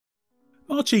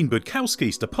Marcin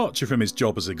Budkowski's departure from his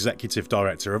job as executive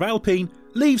director of Alpine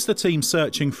leaves the team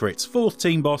searching for its fourth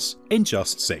team boss in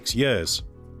just 6 years.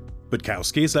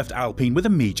 Budkowski has left Alpine with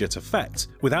immediate effect,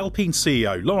 with Alpine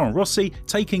CEO Laurent Rossi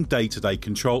taking day-to-day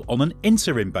control on an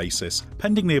interim basis,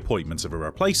 pending the appointment of a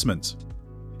replacement.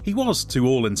 He was, to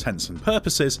all intents and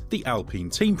purposes, the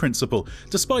Alpine team principal,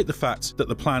 despite the fact that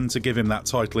the plan to give him that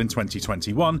title in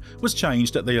 2021 was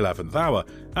changed at the 11th hour,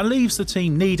 and leaves the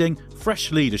team needing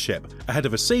fresh leadership ahead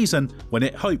of a season when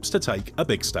it hopes to take a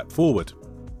big step forward.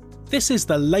 This is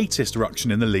the latest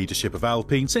ruction in the leadership of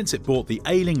Alpine since it bought the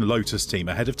ailing Lotus team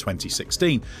ahead of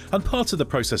 2016, and part of the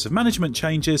process of management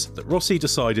changes that Rossi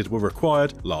decided were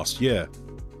required last year.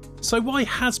 So why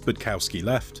has Budkowski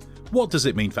left? What does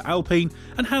it mean for Alpine,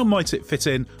 and how might it fit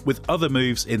in with other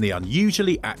moves in the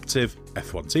unusually active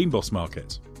F1 team boss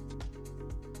market?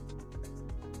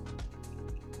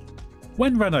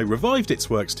 When Renault revived its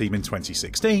works team in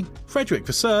 2016, Frédéric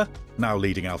Vasseur, now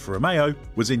leading Alfa Romeo,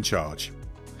 was in charge.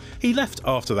 He left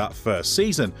after that first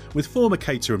season, with former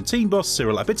Caterham team boss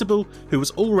Cyril Abiteboul, who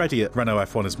was already at Renault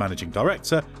F1 as managing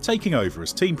director, taking over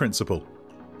as team principal.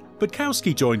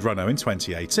 Budkowski joined Renault in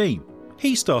 2018.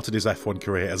 He started his F1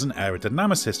 career as an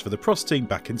aerodynamicist for the Prost team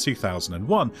back in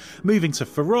 2001, moving to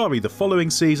Ferrari the following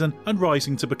season and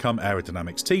rising to become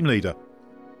aerodynamics team leader.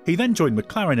 He then joined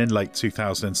McLaren in late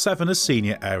 2007 as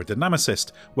senior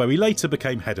aerodynamicist, where he later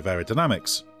became head of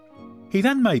aerodynamics. He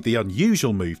then made the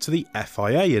unusual move to the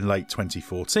FIA in late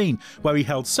 2014, where he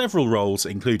held several roles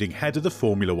including head of the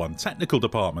Formula 1 technical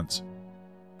department.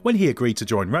 When he agreed to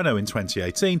join Renault in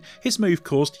 2018, his move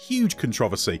caused huge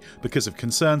controversy because of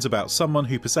concerns about someone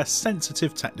who possessed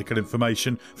sensitive technical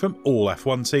information from all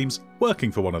F1 teams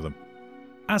working for one of them.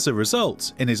 As a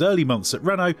result, in his early months at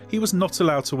Renault, he was not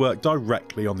allowed to work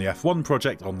directly on the F1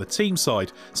 project on the team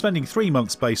side, spending 3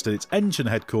 months based at its engine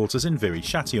headquarters in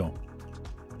Viry-Châtillon.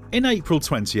 In April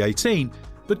 2018,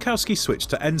 Budkowski switched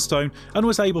to Enstone and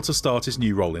was able to start his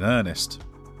new role in earnest.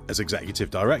 As executive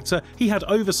director, he had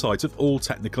oversight of all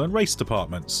technical and race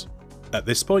departments. At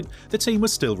this point, the team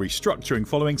was still restructuring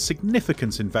following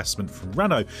significant investment from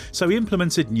Renault, so he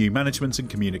implemented new management and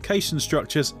communication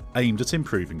structures aimed at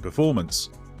improving performance.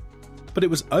 But it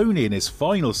was only in his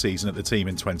final season at the team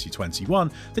in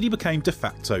 2021 that he became de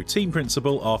facto team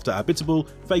principal after Abiteboul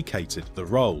vacated the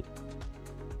role.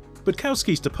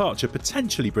 Budkowski's departure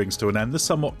potentially brings to an end the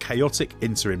somewhat chaotic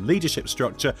interim leadership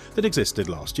structure that existed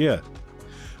last year.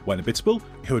 When Abiteboul,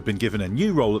 who had been given a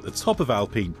new role at the top of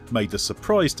Alpine, made the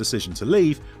surprise decision to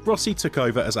leave, Rossi took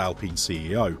over as Alpine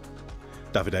CEO.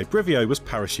 Davide Brivio was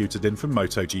parachuted in from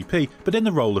MotoGP, but in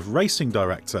the role of racing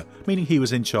director, meaning he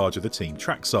was in charge of the team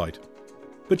trackside.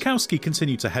 Budkowski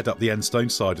continued to head up the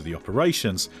Enstone side of the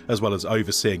operations, as well as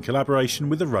overseeing collaboration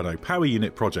with the Renault Power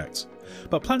Unit project.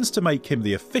 But plans to make him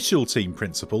the official team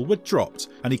principal were dropped,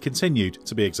 and he continued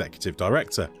to be executive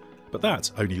director. But that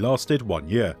only lasted 1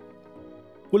 year.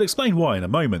 We'll explain why in a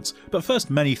moment, but first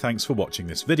many thanks for watching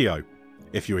this video.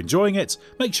 If you're enjoying it,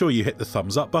 make sure you hit the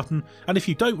thumbs up button, and if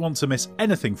you don't want to miss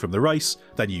anything from the race,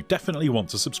 then you definitely want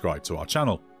to subscribe to our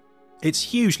channel. It's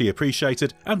hugely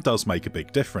appreciated and does make a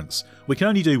big difference. We can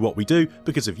only do what we do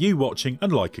because of you watching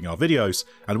and liking our videos,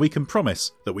 and we can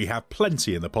promise that we have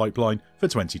plenty in the pipeline for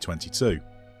 2022.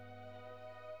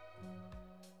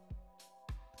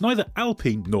 Neither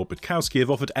Alpine nor Budkowski have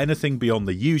offered anything beyond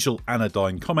the usual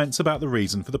anodyne comments about the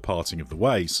reason for the parting of the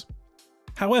ways.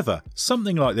 However,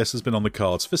 something like this has been on the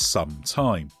cards for some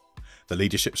time. The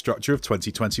leadership structure of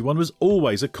 2021 was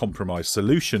always a compromise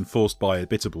solution forced by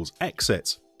Abiteboul's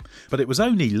exit. But it was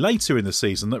only later in the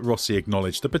season that Rossi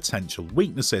acknowledged the potential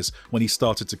weaknesses when he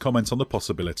started to comment on the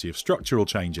possibility of structural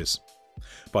changes.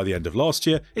 By the end of last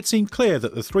year, it seemed clear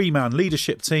that the three-man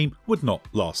leadership team would not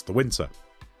last the winter.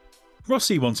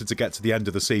 Rossi wanted to get to the end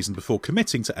of the season before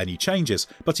committing to any changes,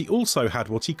 but he also had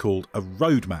what he called a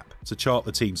roadmap to chart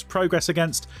the team's progress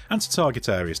against and to target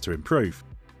areas to improve.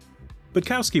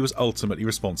 Budkowski was ultimately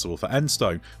responsible for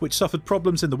Enstone, which suffered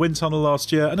problems in the wind tunnel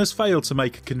last year and has failed to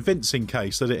make a convincing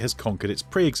case that it has conquered its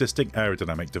pre-existing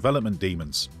aerodynamic development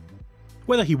demons.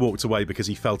 Whether he walked away because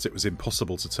he felt it was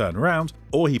impossible to turn around,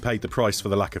 or he paid the price for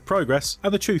the lack of progress,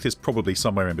 and the truth is probably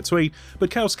somewhere in between,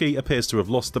 Budkowski appears to have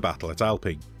lost the battle at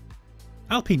Alpine.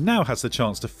 Alpine now has the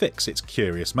chance to fix its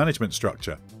curious management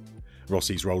structure.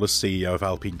 Rossi's role as CEO of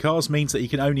Alpine Cars means that he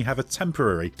can only have a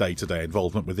temporary day-to-day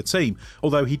involvement with the team,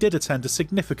 although he did attend a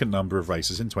significant number of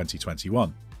races in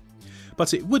 2021.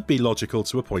 But it would be logical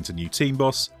to appoint a new team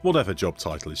boss, whatever job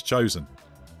title is chosen.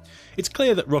 It's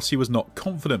clear that Rossi was not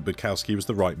confident Budkowski was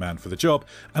the right man for the job,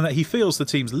 and that he feels the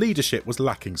team's leadership was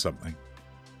lacking something.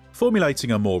 Formulating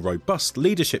a more robust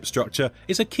leadership structure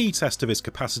is a key test of his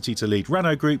capacity to lead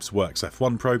Renault Group's Works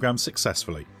F1 programme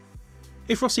successfully.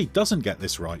 If Rossi doesn't get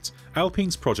this right,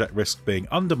 Alpine's project risks being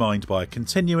undermined by a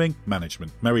continuing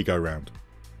management merry-go-round.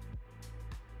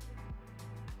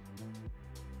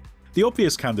 The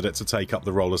obvious candidate to take up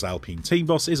the role as Alpine team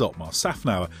boss is Otmar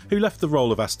Szafnauer, who left the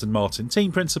role of Aston Martin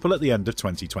team principal at the end of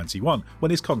 2021, when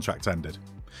his contract ended.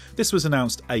 This was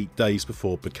announced 8 days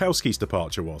before Budkowski's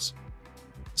departure was.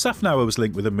 Szafnauer was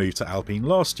linked with a move to Alpine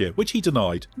last year, which he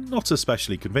denied, not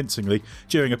especially convincingly,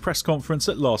 during a press conference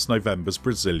at last November's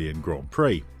Brazilian Grand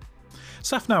Prix.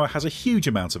 Szafnauer has a huge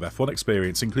amount of F1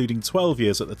 experience, including 12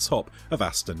 years at the top of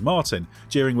Aston Martin,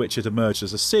 during which it emerged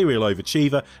as a serial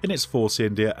overachiever in its Force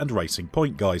India and Racing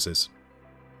Point guises.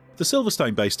 The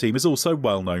Silverstone-based team is also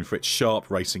well known for its sharp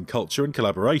racing culture and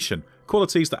collaboration,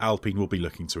 qualities that Alpine will be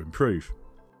looking to improve.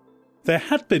 There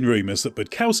had been rumours that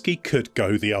Budkowski could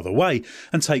go the other way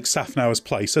and take Szafnauer's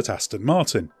place at Aston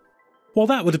Martin. While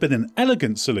that would have been an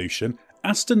elegant solution,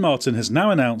 Aston Martin has now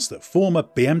announced that former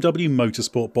BMW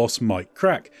Motorsport boss Mike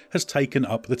Krack has taken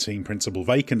up the team principal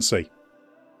vacancy.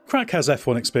 Krack has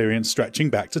F1 experience stretching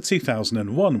back to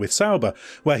 2001 with Sauber,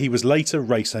 where he was later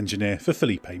race engineer for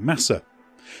Felipe Massa.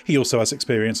 He also has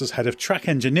experience as head of track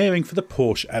engineering for the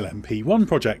Porsche LMP1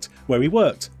 project, where he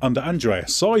worked under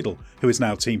Andreas Seidel, who is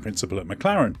now team principal at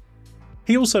McLaren.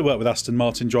 He also worked with Aston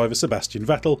Martin driver Sebastian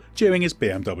Vettel during his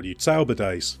BMW Sauber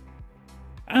days.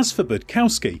 As for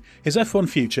Budkowski, his F1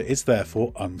 future is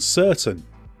therefore uncertain.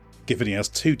 Given he has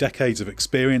 2 decades of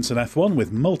experience in F1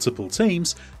 with multiple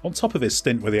teams, on top of his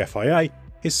stint with the FIA,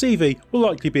 his CV will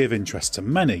likely be of interest to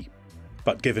many.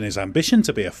 But given his ambition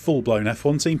to be a full-blown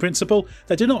F1 team principal,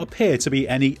 there do not appear to be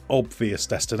any obvious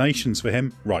destinations for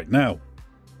him right now.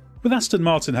 With Aston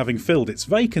Martin having filled its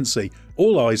vacancy,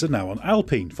 all eyes are now on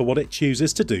Alpine for what it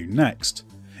chooses to do next.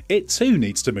 It too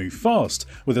needs to move fast,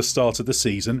 with the start of the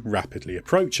season rapidly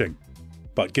approaching.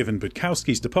 But given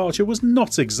Budkowski's departure was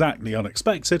not exactly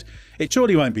unexpected, it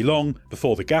surely won't be long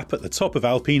before the gap at the top of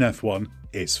Alpine F1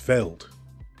 is filled.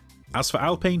 As for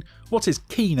Alpine, what is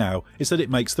key now is that it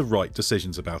makes the right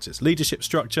decisions about its leadership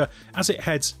structure as it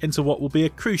heads into what will be a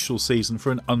crucial season for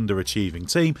an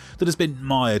underachieving team that has been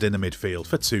mired in the midfield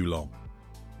for too long.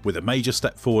 With a major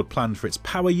step forward planned for its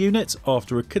power unit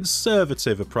after a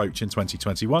conservative approach in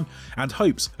 2021 and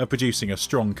hopes of producing a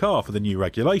strong car for the new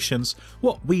regulations,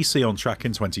 what we see on track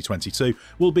in 2022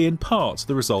 will be in part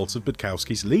the result of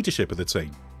Budkowski's leadership of the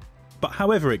team. But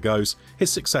however it goes, his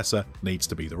successor needs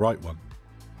to be the right one.